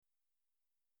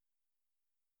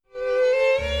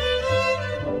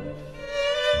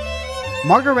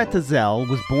Margaretha Zell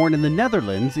was born in the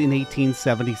Netherlands in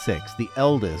 1876, the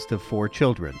eldest of 4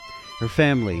 children. Her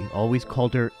family always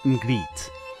called her Mgriet.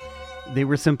 They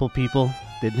were simple people,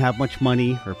 didn't have much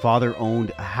money. Her father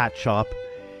owned a hat shop.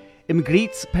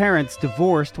 Mgriet's parents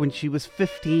divorced when she was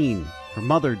 15. Her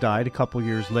mother died a couple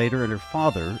years later and her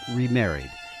father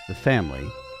remarried. The family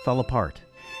fell apart.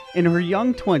 In her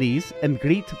young 20s,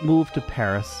 Mgriet moved to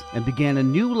Paris and began a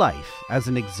new life as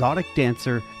an exotic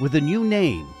dancer with a new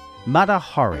name, Mata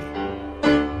Hari.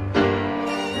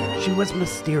 She was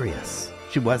mysterious.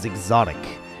 She was exotic,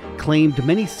 claimed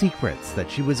many secrets, that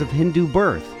she was of Hindu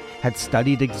birth, had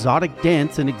studied exotic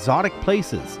dance in exotic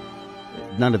places.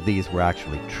 None of these were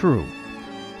actually true.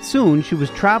 Soon, she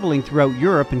was traveling throughout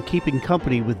Europe and keeping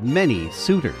company with many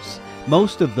suitors,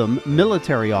 most of them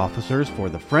military officers for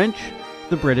the French,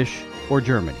 the British, or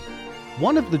Germany.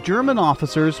 One of the German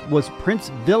officers was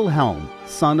Prince Wilhelm,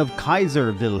 son of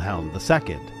Kaiser Wilhelm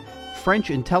II.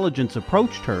 French intelligence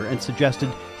approached her and suggested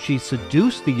she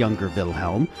seduce the younger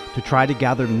Wilhelm to try to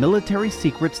gather military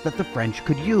secrets that the French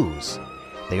could use.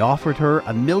 They offered her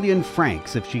 1,000,000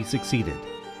 francs if she succeeded.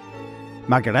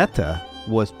 Margaretha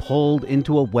was pulled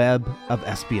into a web of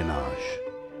espionage.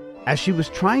 As she was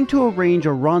trying to arrange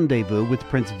a rendezvous with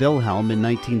Prince Wilhelm in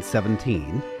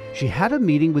 1917, she had a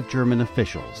meeting with German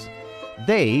officials.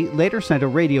 They later sent a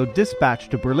radio dispatch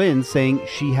to Berlin saying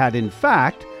she had in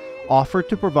fact offered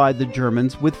to provide the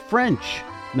Germans with French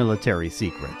military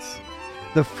secrets.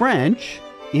 The French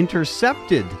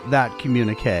intercepted that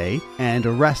communique and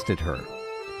arrested her.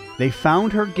 They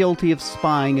found her guilty of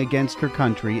spying against her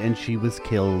country and she was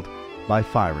killed by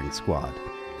firing squad.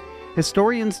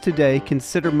 Historians today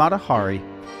consider Mata Hari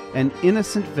an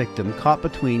innocent victim caught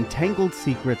between tangled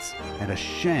secrets and a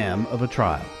sham of a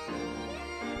trial.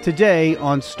 Today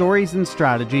on Stories and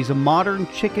Strategies, a modern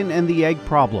chicken and the egg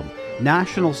problem.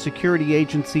 National security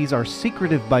agencies are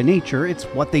secretive by nature, it's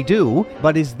what they do,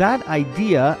 but is that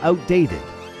idea outdated?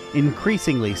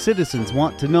 Increasingly, citizens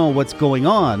want to know what's going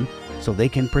on so they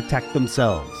can protect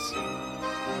themselves.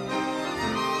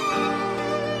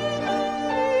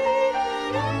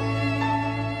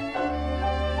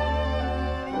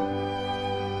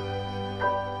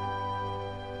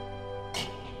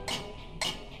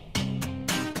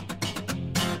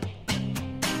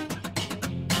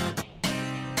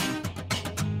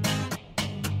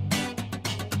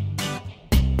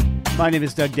 My name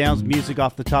is Doug Downs. Music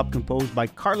off the top composed by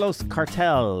Carlos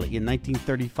Cartel in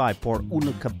 1935 for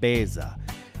Una Cabeza.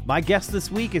 My guest this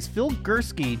week is Phil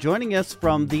Gurski, joining us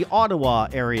from the Ottawa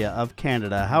area of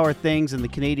Canada. How are things in the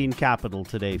Canadian capital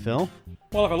today, Phil?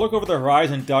 Well, if I look over the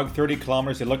horizon, Doug, 30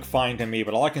 kilometers, they look fine to me,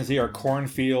 but all I can see are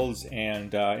cornfields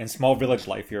and small village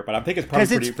life here. But I think it's probably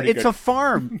pretty good. It's a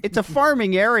farm. It's a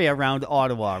farming area around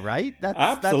Ottawa, right?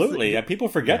 Absolutely. People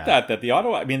forget that the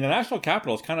Ottawa, the national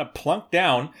capital is kind of plunked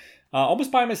down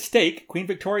almost by mistake. Queen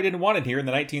Victoria didn't want it here in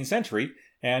the 19th century,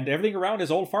 and everything around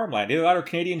is old farmland. Either that or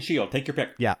Canadian Shield. Take your pick.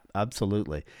 Yeah,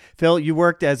 absolutely. Phil, you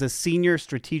worked as a senior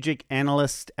strategic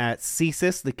analyst at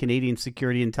CSIS, the Canadian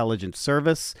Security Intelligence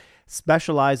Service,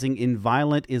 specializing in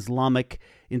violent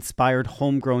Islamic-inspired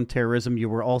homegrown terrorism. You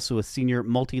were also a senior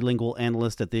multilingual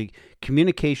analyst at the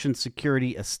Communications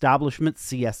Security Establishment,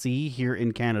 CSE, here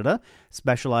in Canada,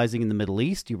 specializing in the Middle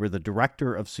East. You were the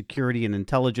Director of Security and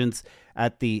Intelligence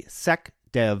at the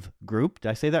SecDev Group.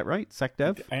 Did I say that right?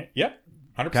 SecDev? Yep.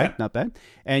 100%. Okay, not bad.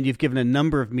 And you've given a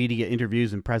number of media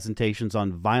interviews and presentations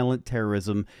on violent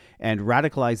terrorism and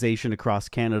radicalization across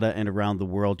Canada and around the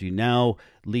world. You now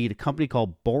lead a company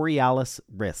called Borealis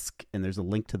Risk, and there's a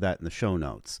link to that in the show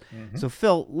notes. Mm-hmm. So,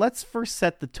 Phil, let's first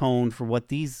set the tone for what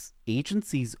these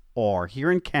agencies are.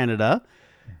 Here in Canada,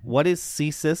 what is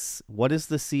CSIS? What is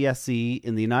the CSE?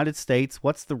 In the United States,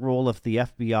 what's the role of the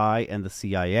FBI and the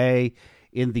CIA?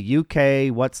 In the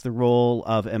UK, what's the role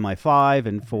of MI5?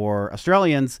 And for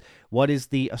Australians, what is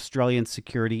the Australian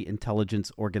Security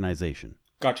Intelligence Organization?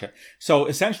 Gotcha. So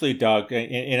essentially, Doug,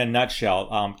 in a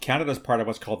nutshell, Canada's part of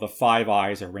what's called the Five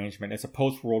Eyes arrangement. It's a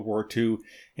post-World War II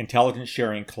intelligence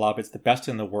sharing club. It's the best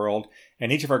in the world.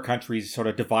 And each of our countries sort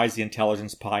of divides the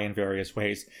intelligence pie in various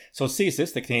ways. So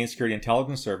CSIS, the Canadian Security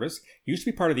Intelligence Service, used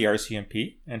to be part of the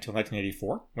RCMP until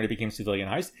 1984 when it became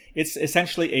civilianized. It's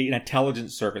essentially an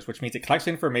intelligence service, which means it collects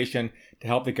information to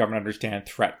help the government understand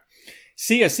threat.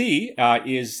 CSE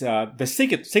is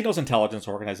the Signals Intelligence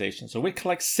Organization. So it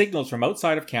collects signals from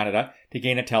outside of Canada to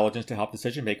gain intelligence to help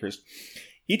decision makers.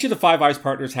 Each of the Five Eyes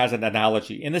partners has an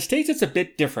analogy. In the States, it's a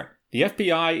bit different. The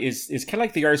FBI is kind of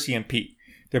like the RCMP.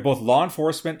 They're both law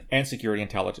enforcement and security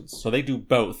intelligence. So they do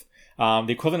both. The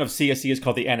equivalent of CSE is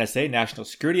called the NSA, National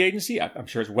Security Agency. I'm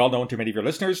sure it's well known to many of your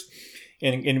listeners.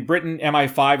 In Britain,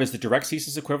 MI5 is the direct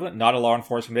CSIS equivalent, not a law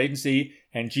enforcement agency,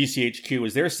 and GCHQ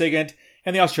is their SIGINT.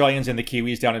 And the Australians and the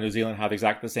Kiwis down in New Zealand have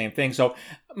exactly the same thing. So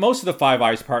most of the Five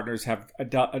Eyes partners have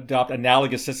adopted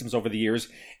analogous systems over the years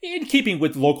in keeping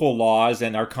with local laws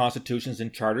and our constitutions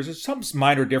and charters. There's some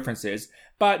minor differences,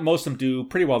 but most of them do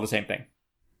pretty well the same thing.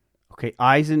 Okay,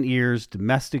 eyes and ears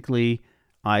domestically,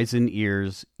 eyes and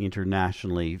ears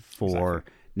internationally for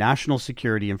national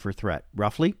security and for threat.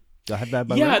 Roughly? Do I have that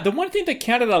by right? The one thing that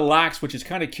Canada lacks, which is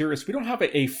kind of curious, we don't have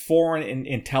a foreign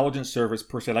intelligence service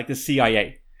per se, like the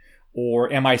CIA. Or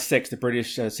MI6, the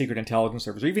British Secret Intelligence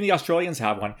Service, or even the Australians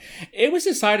have one. It was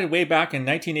decided way back in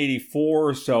 1984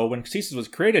 or so, when CSIS was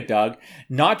created, Doug,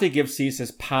 not to give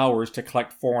CSIS powers to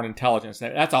collect foreign intelligence.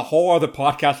 Now, that's a whole other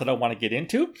podcast I don't want to get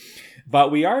into,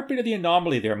 but we are a bit of the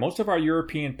anomaly there. Most of our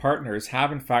European partners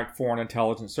have, in fact, foreign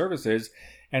intelligence services,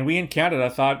 and we in Canada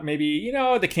thought maybe,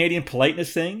 the Canadian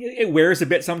politeness thing, it wears a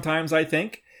bit sometimes, I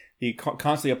think.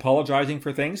 Constantly apologizing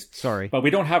for things. Sorry. But we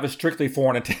don't have a strictly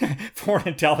foreign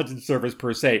intelligence service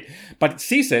per se. But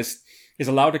CSIS is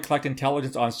allowed to collect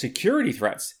intelligence on security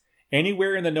threats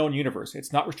anywhere in the known universe.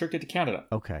 It's not restricted to Canada.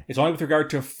 Okay. It's only with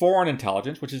regard to foreign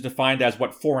intelligence, which is defined as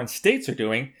what foreign states are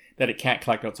doing, that it can't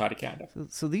collect outside of Canada.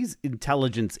 So these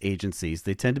intelligence agencies,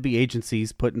 they tend to be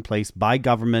agencies put in place by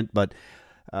government, but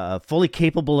fully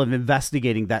capable of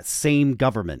investigating that same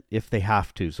government if they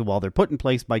have to. So while they're put in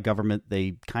place by government,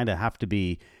 they kind of have to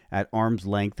be at arm's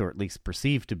length, or at least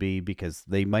perceived to be, because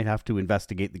they might have to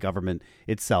investigate the government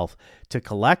itself to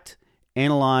collect,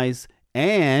 analyze,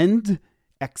 and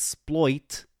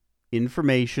exploit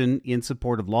information in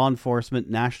support of law enforcement,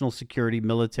 national security,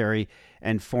 military,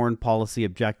 and foreign policy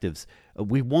objectives.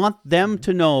 We want them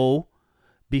to know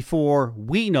before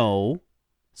we know,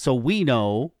 so we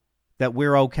know that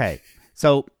we're okay.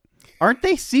 So aren't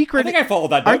they secret? I think I followed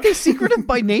that. Aren't they secretive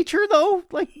by nature, though?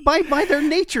 Like by their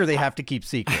nature, they have to keep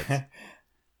secrets.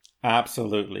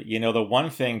 Absolutely. The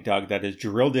one thing, Doug, that is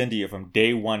drilled into you from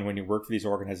day one when you work for these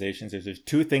organizations is there's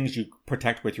two things you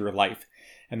protect with your life,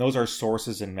 and those are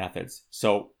sources and methods.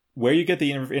 So where you get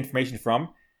the information from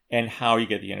and how you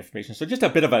get the information. So just a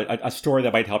bit of a story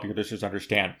that might help your listeners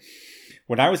understand.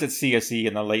 When I was at CSE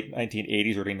in the late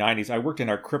 1980s, early 90s, I worked in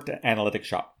our cryptanalytics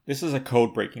shop. This is a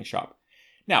code-breaking shop.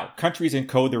 Now, countries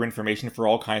encode their information for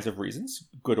all kinds of reasons,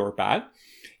 good or bad.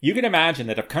 You can imagine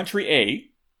that if country A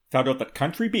found out that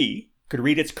country B could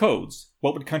read its codes,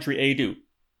 what would country A do?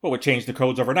 Well, it would change the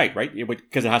codes overnight, right? It would,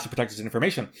 because it has to protect its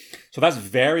information. So that's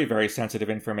very, very sensitive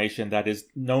information that is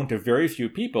known to very few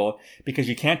people, because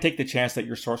you can't take the chance that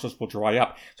your sources will dry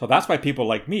up. So that's why people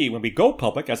like me, when we go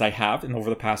public, as I have and over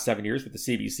the past 7 years with the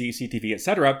CBC, CTV,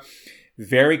 etc.,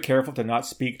 very careful to not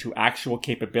speak to actual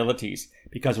capabilities,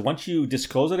 because once you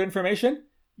disclose that information,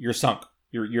 you're sunk.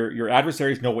 Your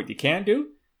adversaries know what you can do,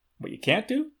 what you can't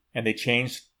do, and they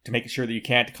change to make sure that you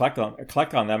can't collect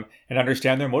on them and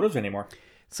understand their motives anymore.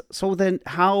 So then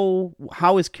how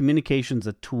is communications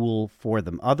a tool for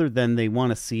them, other than they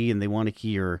want to see and they want to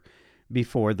hear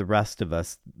before the rest of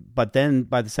us? But then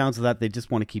by the sounds of that, they just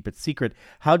want to keep it secret.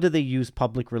 How do they use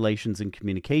public relations and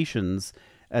communications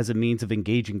as a means of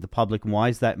engaging the public? And why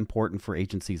is that important for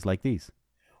agencies like these?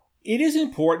 It is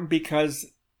important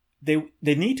because they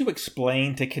need to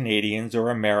explain to Canadians or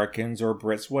Americans or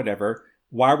Brits, whatever,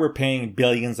 why we're paying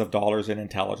billions of dollars in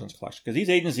intelligence collection. Because these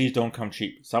agencies don't come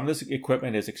cheap. Some of this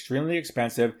equipment is extremely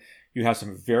expensive. You have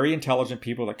some very intelligent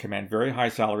people that command very high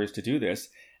salaries to do this.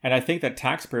 And I think that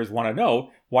taxpayers want to know,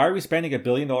 why are we spending $1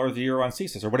 billion a year on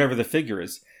CSIS, or whatever the figure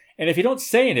is? And if you don't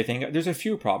say anything, there's a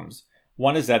few problems.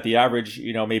 One is that the average,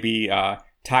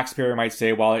 taxpayer might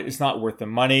say, well, it's not worth the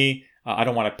money. I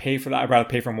don't want to pay for that. I'd rather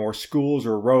pay for more schools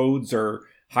or roads or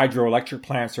hydroelectric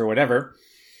plants or whatever.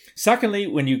 Secondly,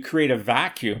 when you create a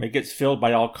vacuum, it gets filled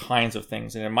by all kinds of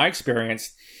things. And in my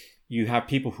experience, you have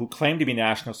people who claim to be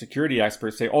national security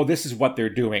experts say, oh, this is what they're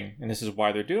doing, and this is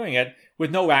why they're doing it, with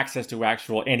no access to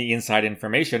any inside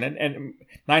information. And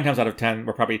 9 times out of 10,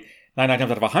 or probably 9 times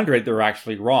out of 100, they're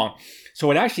actually wrong.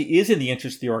 So it actually is in the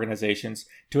interest of the organizations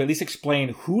to at least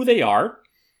explain who they are,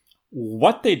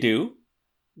 what they do,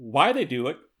 why they do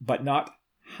it, but not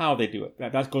how they do it.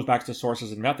 That goes back to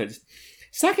sources and methods.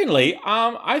 Secondly,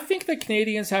 I think that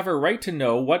Canadians have a right to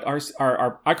know what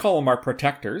our I call them our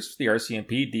protectors, the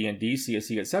RCMP, DND,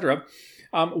 CSE, etc.,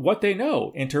 what they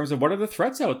know in terms of what are the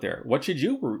threats out there. What should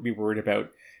you be worried about?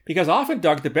 Because often,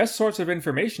 Doug, the best source of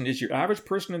information is your average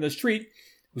person in the street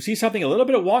who sees something a little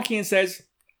bit wonky and says,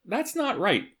 that's not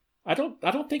right. I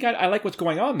don't think I like what's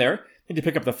going on there. Then you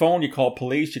pick up the phone, you call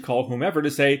police, you call whomever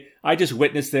to say, I just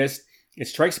witnessed this. It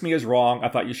strikes me as wrong. I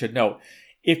thought you should know.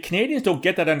 If Canadians don't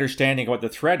get that understanding of what the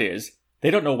threat is, they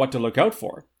don't know what to look out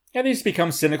for. And they just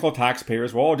become cynical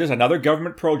taxpayers. Well, just another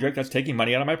government project that's taking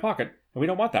money out of my pocket. And we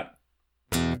don't want that.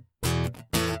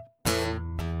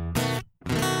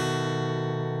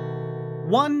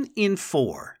 One in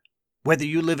four. Whether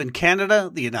you live in Canada,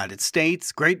 the United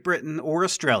States, Great Britain, or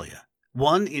Australia,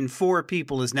 1 in 4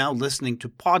 people is now listening to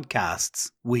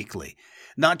podcasts weekly.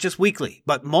 Not just weekly,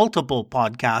 but multiple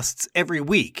podcasts every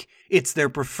week. It's their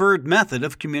preferred method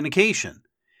of communication.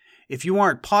 If you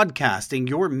aren't podcasting,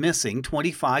 you're missing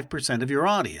 25% of your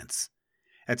audience.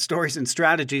 At Stories and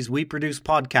Strategies, we produce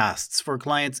podcasts for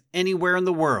clients anywhere in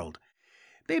the world.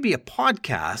 Maybe a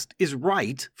podcast is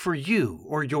right for you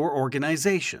or your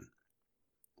organization.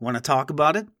 Want to talk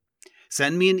about it?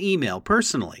 Send me an email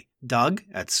personally,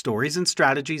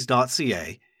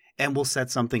 doug@storiesandstrategies.ca, and we'll set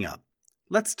something up.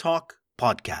 Let's talk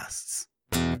podcasts.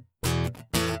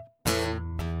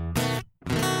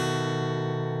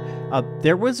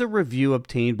 There was a review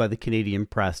obtained by the Canadian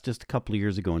Press just a couple of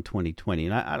years ago in 2020,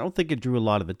 and I don't think it drew a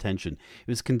lot of attention.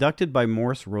 It was conducted by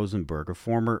Maurice Rosenberg, a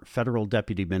former federal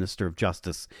deputy minister of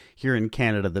justice here in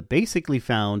Canada, that basically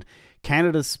found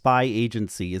Canada's spy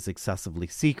agency is excessively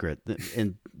secret,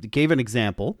 and gave an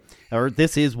example, or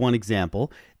this is one example.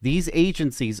 These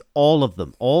agencies, all of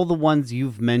them, all the ones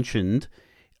you've mentioned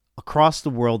across the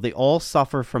world, they all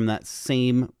suffer from that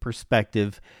same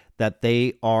perspective that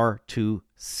they are too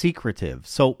secretive.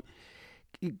 So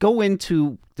go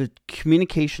into the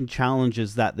communication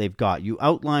challenges that they've got. You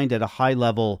outlined at a high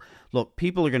level, look,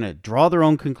 people are going to draw their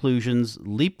own conclusions,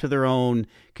 leap to their own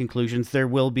conclusions. There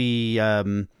will be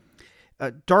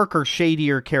darker,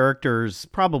 shadier characters,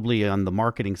 probably on the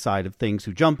marketing side of things,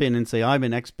 who jump in and say, I'm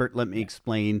an expert, let me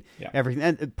explain everything.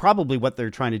 And probably what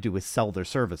they're trying to do is sell their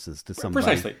services to somebody.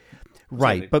 Precisely.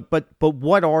 Right. But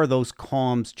what are those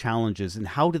comms challenges, and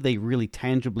how do they really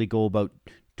tangibly go about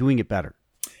doing it better?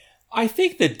 I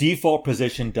think the default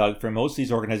position, Doug, for most of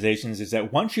these organizations is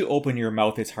that once you open your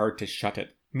mouth, it's hard to shut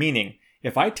it. Meaning,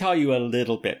 if I tell you a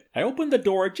little bit, I open the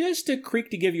door just a creak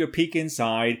to give you a peek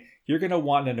inside, you're going to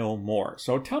want to know more.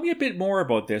 So tell me a bit more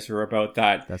about this or about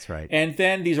that. That's right. And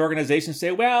then these organizations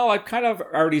say, well, I've kind of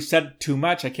already said too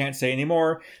much. I can't say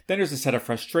anymore. Then there's a set of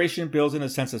frustration, builds in a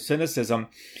sense of cynicism.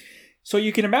 So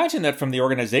you can imagine that from the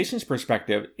organization's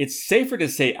perspective, it's safer to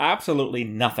say absolutely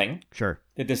nothing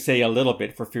than to say a little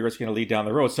bit for fear it's going to lead down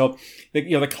the road. So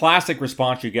the classic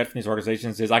response you get from these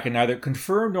organizations is, I can neither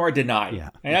confirm nor deny. Yeah.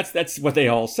 And that's what they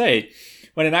all say.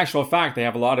 When in actual fact, they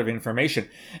have a lot of information.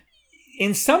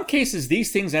 In some cases,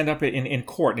 these things end up in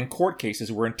court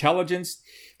cases where intelligence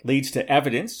leads to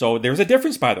evidence. So there's a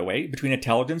difference, by the way, between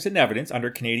intelligence and evidence under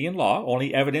Canadian law.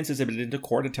 Only evidence is admitted to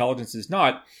court, intelligence is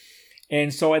not.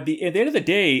 And so at the end of the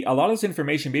day, a lot of this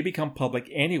information may become public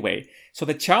anyway. So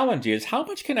the challenge is, how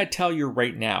much can I tell you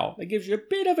right now? That gives you a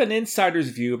bit of an insider's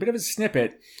view, a bit of a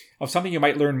snippet of something you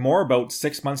might learn more about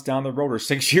 6 months down the road or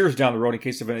 6 years down the road in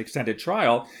case of an extended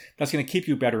trial. That's going to keep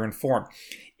you better informed.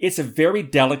 It's a very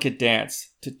delicate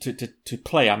dance to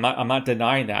play. I'm not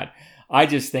denying that. I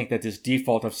just think that this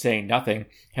default of saying nothing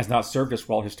has not served us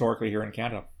well historically here in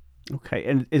Canada. Okay.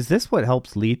 And is this what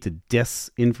helps lead to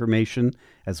disinformation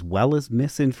as well as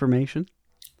misinformation?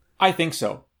 I think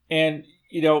so. And,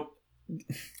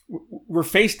 we're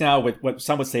faced now with what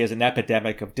some would say is an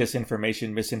epidemic of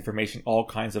disinformation, misinformation, all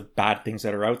kinds of bad things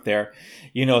that are out there.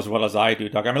 You know as well as I do,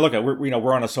 Doug. I mean, look,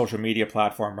 we're on a social media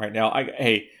platform right now.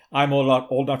 I'm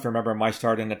old enough to remember my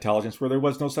start in intelligence where there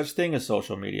was no such thing as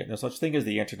social media, no such thing as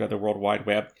the internet, the World Wide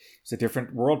Web. It's a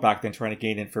different world back then trying to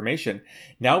gain information.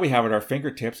 Now we have at our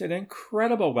fingertips an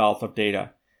incredible wealth of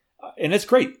data. And it's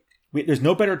great. There's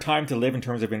no better time to live in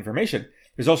terms of information.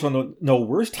 There's also no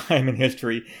worse time in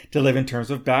history to live in terms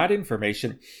of bad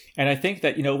information. And I think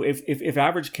that, if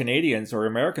average Canadians or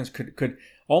Americans could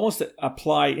almost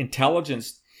apply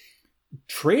intelligence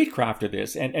tradecraft to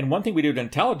this. And one thing we do to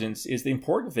intelligence is the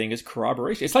important thing is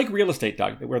corroboration. It's like real estate,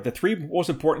 Doug, where the 3 most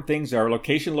important things are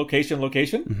location, location,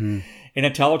 location. Mm-hmm. In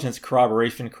intelligence,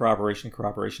 corroboration, corroboration,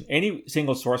 corroboration. Any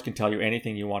single source can tell you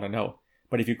anything you want to know.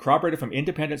 But if you corroborate it from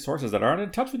independent sources that aren't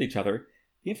in touch with each other,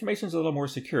 the information is a little more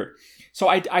secure. So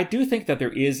I do think that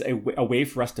there is a way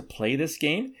for us to play this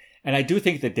game. And I do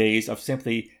think the days of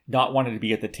simply not wanting to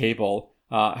be at the table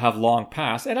have long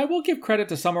passed. And I will give credit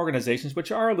to some organizations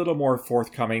which are a little more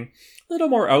forthcoming, a little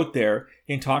more out there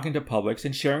in talking to publics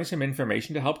and sharing some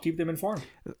information to help keep them informed.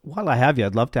 While I have you,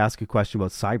 I'd love to ask a question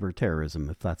about cyber terrorism,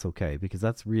 if that's okay, because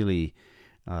that's really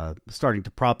starting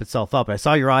to prop itself up. I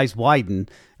saw your eyes widen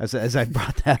as I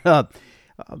brought that up.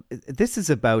 This is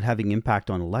about having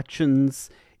impact on elections.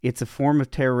 It's a form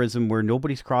of terrorism where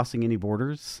nobody's crossing any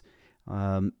borders.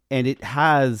 And it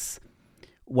has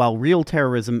while real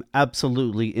terrorism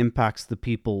absolutely impacts the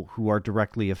people who are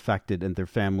directly affected and their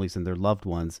families and their loved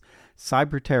ones,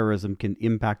 cyber terrorism can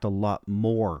impact a lot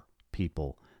more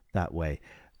people that way.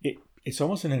 It's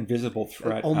almost an invisible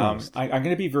threat. Almost. I'm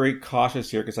going to be very cautious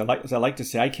here because I like to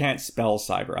say I can't spell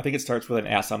cyber. I think it starts with an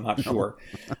S. I'm not sure.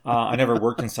 I never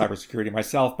worked in cybersecurity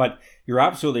myself, but you're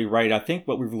absolutely right. I think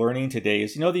what we're learning today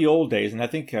is, the old days, and I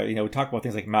think, we talk about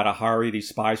things like Mata Hari, these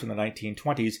spies from the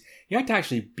 1920s. You had to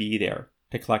actually be there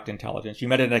to collect intelligence. You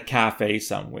met in a cafe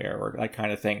somewhere or that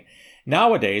kind of thing.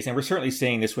 Nowadays, and we're certainly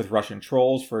seeing this with Russian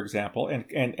trolls, for example,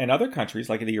 and other countries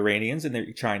like the Iranians and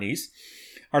the Chinese,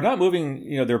 are not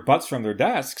moving, their butts from their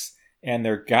desks, and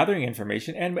they're gathering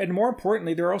information. And more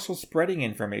importantly, they're also spreading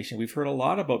information. We've heard a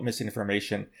lot about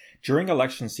misinformation during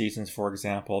election seasons, for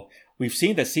example. We've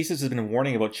seen that CSIS has been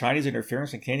warning about Chinese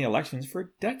interference in Canadian elections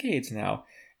for decades now,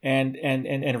 and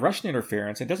Russian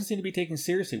interference. It doesn't seem to be taken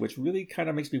seriously, which really kind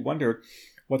of makes me wonder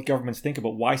what governments think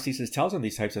about why CSIS tells them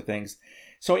these types of things.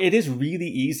 So it is really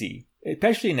easy,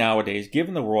 especially nowadays,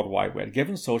 given the World Wide Web,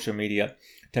 given social media,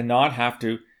 to not have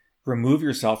to remove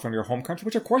yourself from your home country,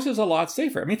 which of course is a lot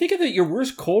safer. I mean, think of your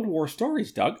worst Cold War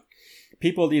stories, Doug.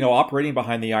 People, operating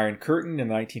behind the Iron Curtain in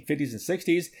the 1950s and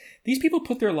 60s. These people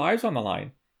put their lives on the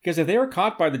line because if they were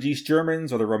caught by the East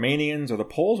Germans or the Romanians or the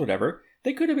Poles, whatever,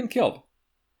 they could have been killed.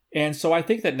 And so I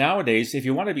think that nowadays, if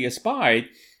you want to be a spy and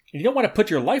you don't want to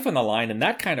put your life on the line in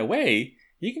that kind of way,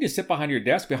 you can just sit behind your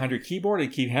desk, behind your keyboard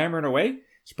and keep hammering away,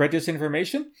 spread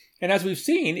disinformation. And as we've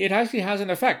seen, it actually has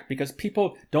an effect because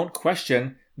people don't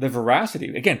question the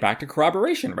veracity. Again, back to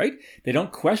corroboration, right? They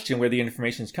don't question where the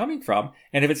information is coming from.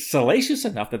 And if it's salacious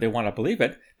enough that they want to believe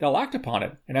it, they'll act upon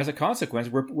it. And as a consequence,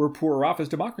 we're poorer off as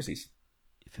democracies.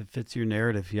 If it fits your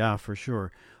narrative, yeah, for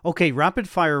sure. Okay, rapid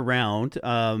fire round,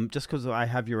 just because I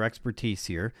have your expertise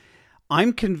here.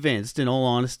 I'm convinced, in all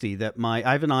honesty, that I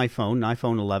have an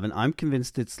iPhone 11. I'm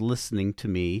convinced it's listening to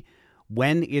me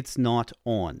when it's not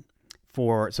on.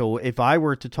 So if I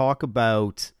were to talk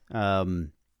about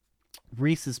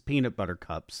Reese's peanut butter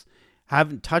cups,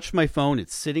 haven't touched my phone,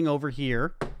 it's sitting over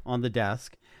here on the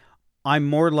desk, I'm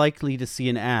more likely to see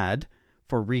an ad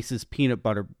for Reese's peanut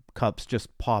butter cups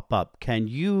just pop up. Can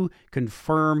you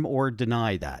confirm or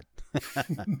deny that?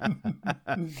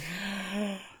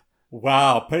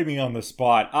 Wow, putting me on the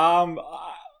spot.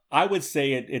 I would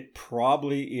say it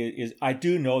probably is. I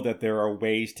do know that there are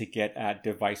ways to get at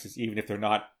devices, even if they're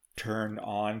not turned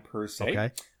on per se.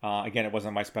 Okay. Again, it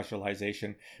wasn't my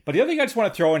specialization. But the other thing I just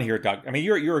want to throw in here, Doug, I mean,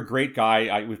 you're a great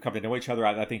guy. We've come to know each other.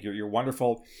 I think you're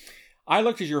wonderful. I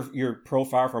looked at your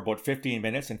profile for about 15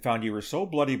 minutes and found you were so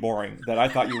bloody boring that I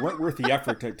thought you weren't worth the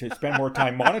effort to spend more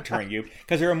time monitoring you,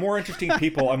 because there are more interesting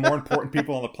people and more important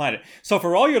people on the planet. So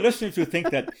for all your listeners who think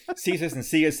that CSIS and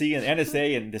CSE and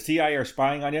NSA and the CIA are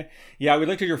spying on you, yeah, we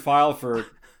looked at your file for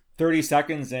 30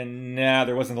 seconds and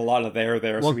there wasn't a lot of there.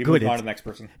 Well, so we good. moved on to the next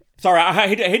person. Sorry, I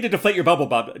hate to deflate your bubble,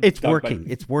 Bob. It's Doug, working.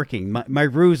 It's working. My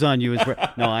ruse on you is...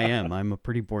 No, I am. I'm a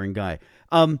pretty boring guy.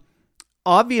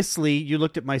 Obviously, you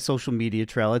looked at my social media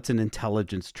trail. It's an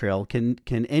intelligence trail. Can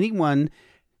anyone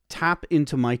tap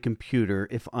into my computer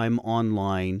if I'm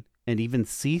online and even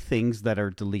see things that are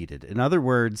deleted? In other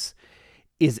words,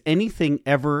 is anything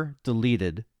ever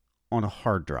deleted on a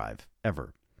hard drive,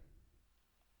 ever?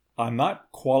 I'm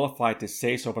not qualified to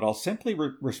say so, but I'll simply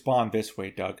respond this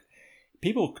way, Doug.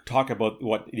 People talk about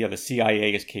what the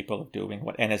CIA is capable of doing,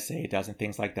 what NSA does, and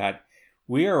things like that.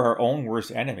 We are our own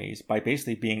worst enemies by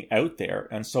basically being out there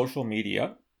on social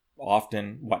media,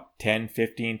 often, 10,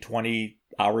 15, 20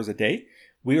 hours a day.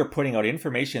 We are putting out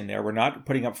information there. We're not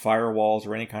putting up firewalls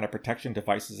or any kind of protection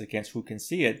devices against who can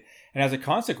see it. And as a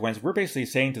consequence, we're basically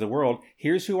saying to the world,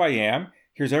 here's who I am.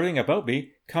 Here's everything about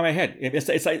me. Come ahead.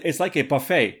 It's like a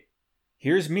buffet.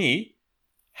 Here's me.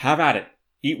 Have at it.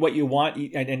 Eat what you want,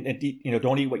 and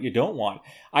don't eat what you don't want.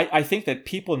 I think that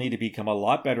people need to become a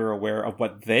lot better aware of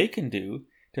what they can do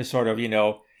to sort of,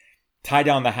 tie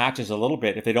down the hatches a little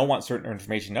bit if they don't want certain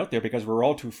information out there, because we're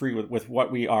all too free with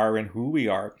what we are and who we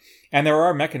are. And there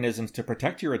are mechanisms to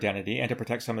protect your identity and to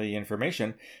protect some of the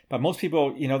information. But most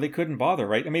people, they couldn't bother,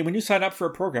 right? I mean, when you sign up for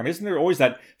a program, isn't there always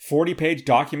that 40-page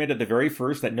document at the very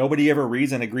first that nobody ever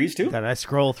reads and agrees to? That I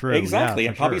scroll through. Exactly. Yeah,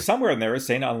 and probably sure. somewhere in there is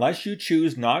saying, unless you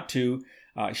choose not to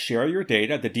share your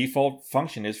data, the default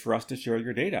function is for us to share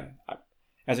your data.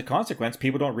 As a consequence,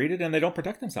 people don't read it and they don't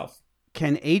protect themselves.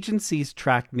 Can agencies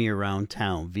track me around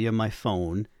town via my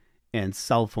phone and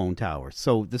cell phone towers?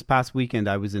 So this past weekend,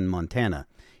 I was in Montana.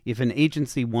 If an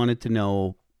agency wanted to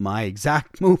know my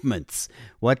exact movements,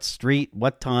 what street,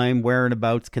 what time, where and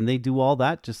abouts, can they do all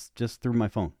that just through my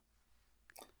phone?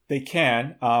 They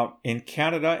can. In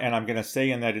Canada, and I'm going to say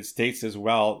in the United States as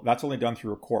well, that's only done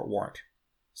through a court warrant.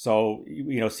 So,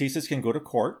 CSIS can go to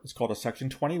court. It's called a Section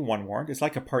 21 warrant. It's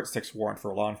like a Part 6 warrant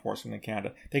for law enforcement in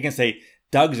Canada. They can say,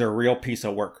 Doug's a real piece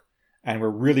of work, and we're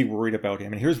really worried about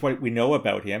him. And here's what we know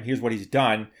about him. Here's what he's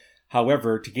done.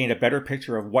 However, to gain a better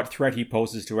picture of what threat he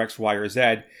poses to X, Y, or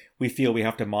Z, we feel we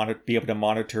have to be able to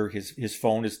monitor his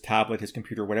phone, his tablet, his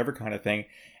computer, whatever kind of thing.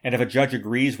 And if a judge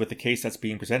agrees with the case that's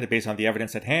being presented based on the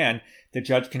evidence at hand, the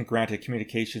judge can grant a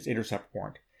communications intercept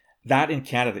warrant. That in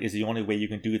Canada is the only way you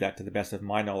can do that, to the best of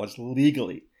my knowledge,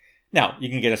 legally. Now, you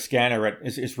can get a scanner at...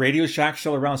 Is Radio Shack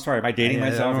still around? Sorry, am I dating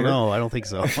myself here? No, I don't think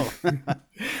so.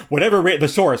 Whatever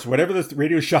the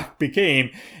Radio Shack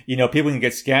became, people can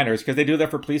get scanners because they do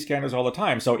that for police scanners all the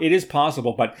time. So it is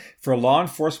possible, but for law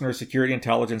enforcement or security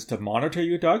intelligence to monitor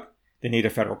you, Doug, they need a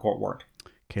federal court warrant.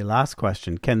 Okay, last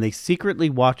question. Can they secretly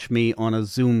watch me on a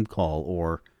Zoom call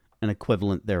or an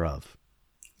equivalent thereof?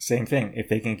 Same thing. If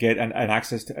they can get an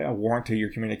access to a warrant to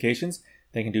your communications,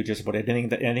 they can do just about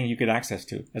anything you get access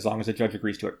to, as long as the judge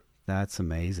agrees to it. That's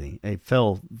amazing. Hey,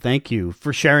 Phil, thank you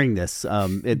for sharing this.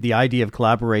 The idea of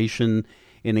collaboration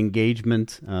and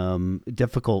engagement,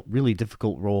 really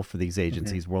difficult role for these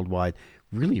agencies worldwide.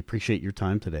 Really appreciate your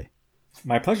time today.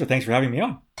 My pleasure. Thanks for having me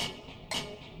on.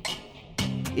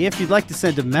 If you'd like to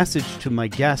send a message to my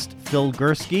guest, Phil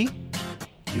Gurski,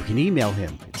 you can email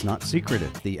him. It's not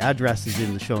secretive. The address is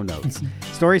in the show notes.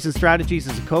 Stories and Strategies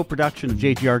is a co-production of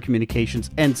JGR Communications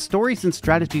and Stories and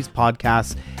Strategies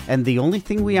podcasts. And the only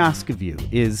thing we ask of you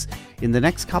is, in the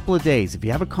next couple of days, if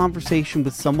you have a conversation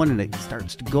with someone and it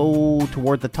starts to go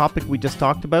toward the topic we just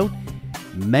talked about,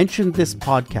 mention this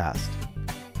podcast.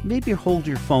 Maybe hold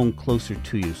your phone closer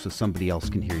to you so somebody else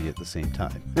can hear you at the same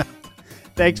time.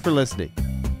 Thanks for listening.